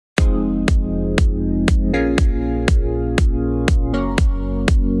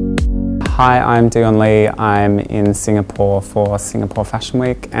Hi, I'm Dion Lee. I'm in Singapore for Singapore Fashion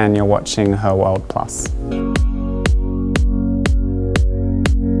Week and you're watching Her World Plus.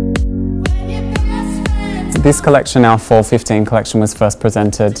 This collection, our Fall 15 collection, was first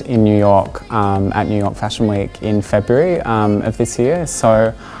presented in New York at New York Fashion Week in February of this year.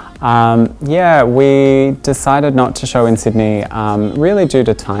 So yeah, we decided not to show in Sydney really due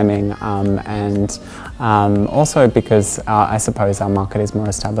to timing and also because I suppose our market is more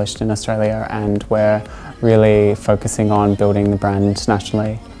established in Australia and we're really focusing on building the brand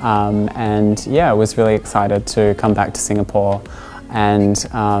nationally. And yeah, I was really excited to come back to Singapore and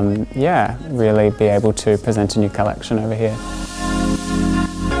yeah, really be able to present a new collection over here.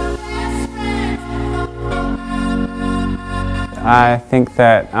 I think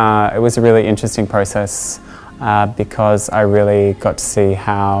that it was a really interesting process because I really got to see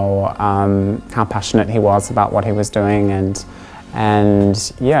how passionate he was about what he was doing,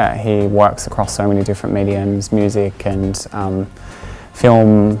 and yeah, he works across so many different mediums, music and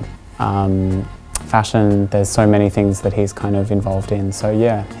film, fashion. There's so many things that he's kind of involved in. So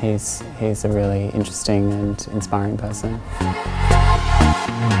yeah, he's a really interesting and inspiring person.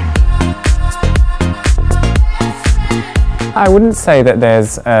 I wouldn't say that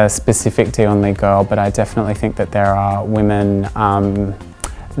there's a specific Dion Lee girl, but I definitely think that there are women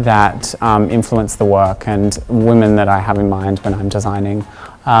that influence the work and women that I have in mind when I'm designing.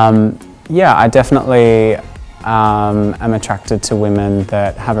 Yeah, I definitely am attracted to women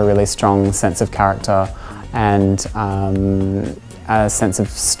that have a really strong sense of character and a sense of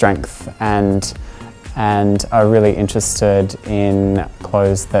strength and are really interested in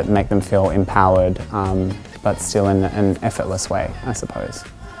clothes that make them feel empowered, but still in an effortless way, I suppose.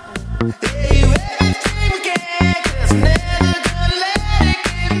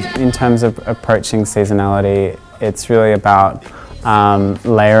 In terms of approaching seasonality, it's really about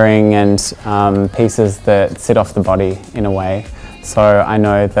layering and pieces that sit off the body in a way. So I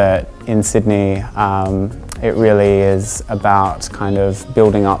know that in Sydney, it really is about kind of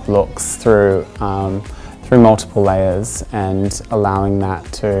building up looks through multiple layers and allowing that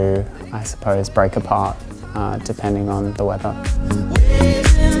to, I suppose, break apart depending on the weather.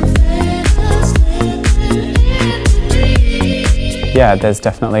 Yeah, there's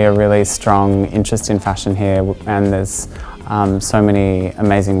definitely a really strong interest in fashion here, and there's so many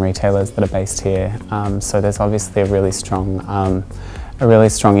amazing retailers that are based here. So there's obviously a really strong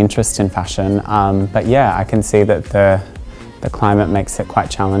interest in fashion. But yeah, I can see that the climate makes it quite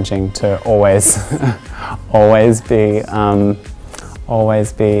challenging to always always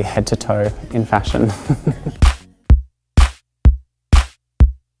be head to toe in fashion.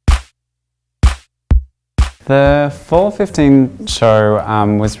 The Fall 15 show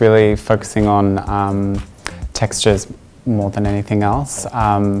was really focusing on textures more than anything else,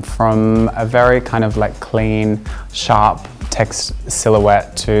 from a very kind of like clean, sharp text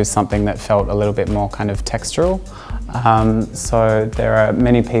silhouette to something that felt a little bit more kind of textural. So there are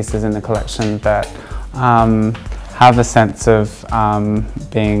many pieces in the collection that have a sense of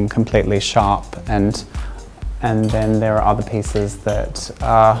being completely sharp, and then there are other pieces that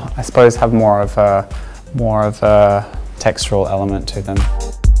I suppose have more of a textural element to them.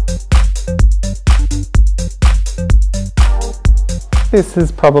 This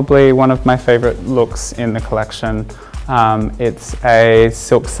is probably one of my favourite looks in the collection. It's a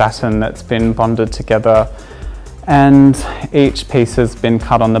silk satin that's been bonded together, and each piece has been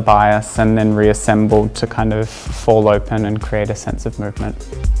cut on the bias and then reassembled to kind of fall open and create a sense of movement.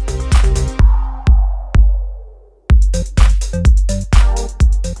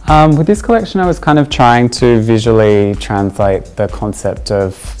 With this collection, I was kind of trying to visually translate the concept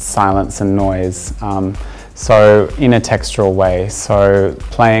of silence and noise, so in a textural way, so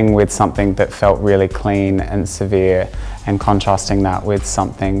playing with something that felt really clean and severe and contrasting that with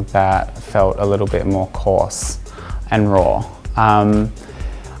something that felt a little bit more coarse and raw.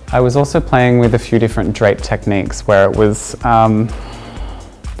 I was also playing with a few different drape techniques where it was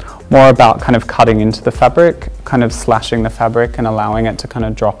more about kind of cutting into the fabric, kind of slashing the fabric and allowing it to kind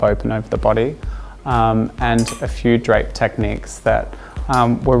of drop open over the body, and a few drape techniques that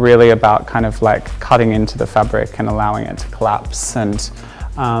were really about kind of like cutting into the fabric and allowing it to collapse, and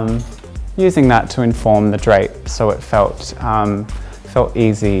using that to inform the drape so it felt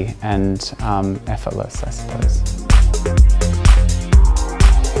easy and effortless, I suppose.